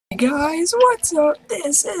guys, what's up?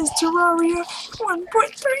 This is Terraria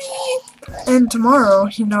 1.3, and tomorrow,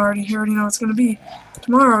 you already know it's going to be.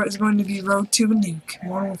 Tomorrow is going to be Road to a Nuke,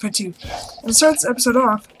 Modern Warfare 2. And to start this episode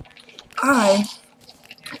off, I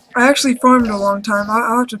actually farmed a long time.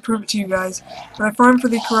 I'll have to prove it to you guys, but I farmed for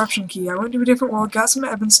the corruption key. I went to a different world, got some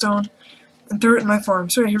Ebonstone, and threw it in my farm.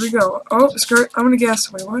 So here we go. Oh, skirt. I'm going to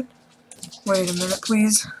guess. Wait, what? Wait a minute,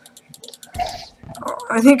 please. Oh,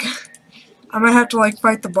 I think I might have to like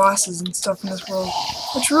fight the bosses and stuff in this world,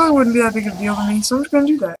 which really wouldn't be that big of a deal to me, so I'm just gonna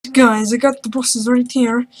do that. Guys, I got the bosses right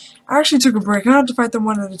here. I actually took a break. I had to fight them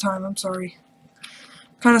one at a time. I'm sorry.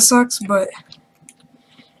 Kinda sucks, but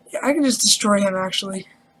yeah, I can just destroy him actually.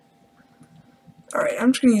 Alright,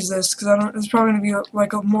 I'm just gonna use this because it's probably gonna be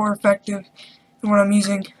like more effective than what I'm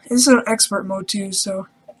using. This is an expert mode too, so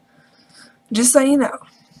just so you know.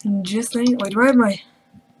 Just so you know. Wait, do I have my?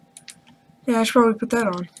 Yeah, I should probably put that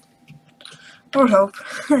on. That would help.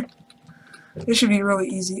 This should be really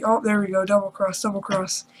easy. Oh, there we go. Double cross, double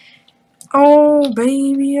cross. Oh,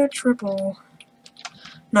 baby, a triple.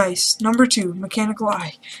 Nice. Number 2, mechanical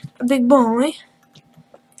eye. A big boy.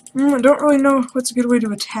 I don't really know what's a good way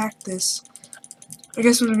to attack this. I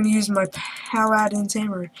guess I'm going to use my paladin's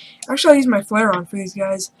hammer. Actually, I'll use my flare on for these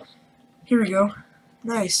guys. Here we go.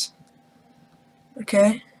 Nice.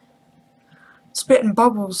 Okay. Spitting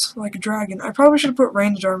bubbles like a dragon. I probably should have put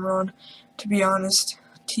ranged armor on, to be honest.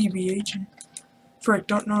 TBH. Frick,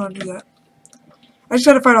 don't do that. I just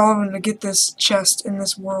gotta fight all of them to get this chest in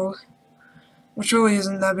this world, which really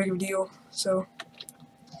isn't that big of a deal. So,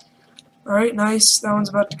 alright, nice. That one's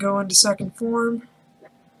about to go into second form.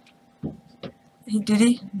 Did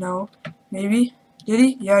he? No. Maybe? Did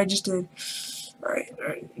he? Yeah, I just did.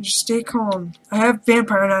 Alright, just stay calm. I have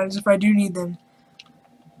vampire knives if I do need them.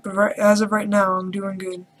 But as of right now, I'm doing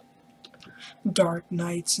good. Dark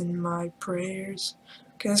nights in my prayers.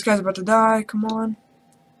 Okay, this guy's about to die. Come on.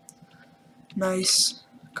 Nice.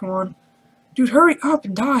 Come on. Dude, hurry up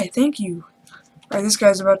and die. Thank you. Alright, this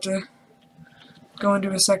guy's about to go into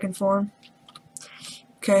a second form.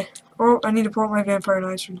 Okay. Oh, I need to pull out my vampire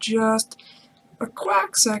knives for just a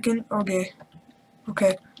quack second. Okay.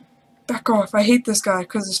 Okay. Back off. I hate this guy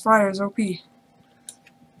because his fire is OP.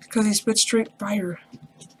 Because he spits straight fire.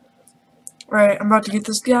 Alright, I'm about to get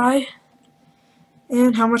this guy.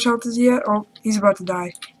 And how much health is he at? Oh, he's about to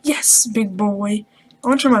die. Yes, big boy. I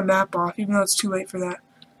want to turn my map off, even though it's too late for that.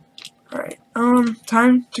 Alright,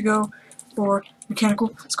 time to go for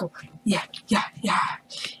mechanical. Let's go. Yeah.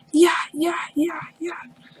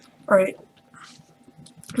 Alright.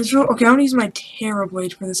 Okay, I'm gonna use my Terra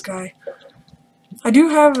blade for this guy. I do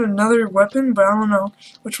have another weapon, but I don't know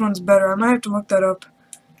which one's better. I might have to look that up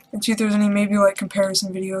and see if there's any maybe like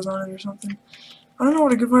comparison videos on it or something. I don't know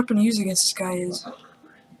what a good weapon to use against this guy is.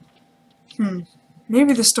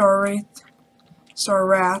 Maybe the Star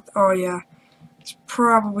Wrath. Oh yeah. It's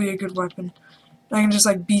probably a good weapon. I can just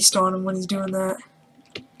like beast on him when he's doing that.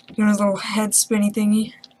 Doing his little head spinny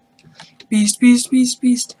thingy.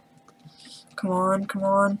 Beast. Come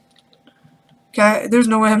on. Okay, there's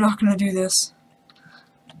no way I'm not gonna do this.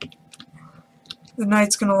 The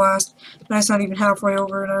night's gonna last. The night's not even halfway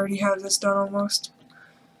over and I already have this done almost.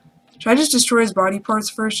 Should I just destroy his body parts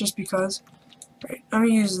first just because? Right, I'm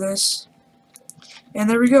gonna use this. And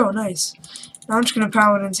there we go, nice. Now I'm just gonna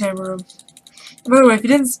paladin's hammer him. And by the way, if you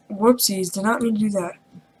didn't, whoopsies, did not mean to do that.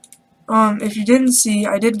 If you didn't see,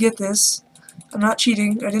 I did get this. I'm not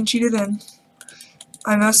cheating, I didn't cheat it in.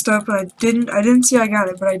 I messed up and I didn't see I got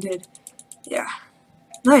it, but I did. Yeah.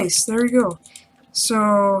 Nice, there we go.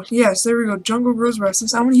 So, yes, there we go. Jungle Grows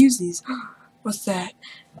Restless. I'm gonna use these. What's that?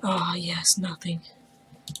 Oh, yes, nothing.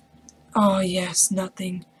 Oh, yes,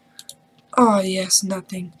 nothing. Oh, yes,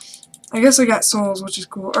 nothing. I guess I got souls, which is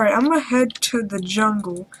cool. Alright, I'm gonna head to the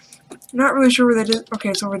jungle. Not really sure where that is. Okay,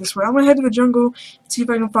 it's over this way. I'm gonna head to the jungle and see if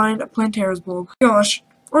I can find a Plantaris bulb. Gosh,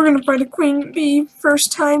 we're gonna find a queen bee.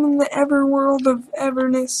 First time in the ever world of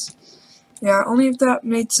everness. Yeah, only if that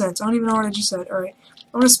made sense. I don't even know what I just said. Alright,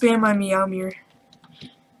 I'm gonna spam my Meowmere.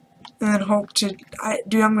 And then hope to...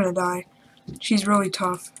 Dude, I'm gonna die. She's really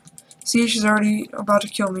tough. See, she's already about to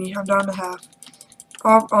kill me. I'm down to half.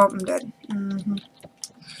 Oh, I'm dead.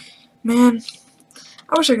 Man,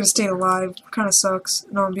 I wish I could have stayed alive. Kinda sucks.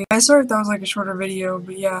 No, I'm being... Sorry if that was like a shorter video,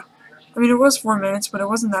 but yeah. I mean, it was 4 minutes, but it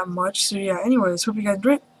wasn't that much. So yeah, anyways, hope you guys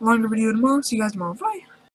enjoyed. Longer video tomorrow. See you guys tomorrow. Bye!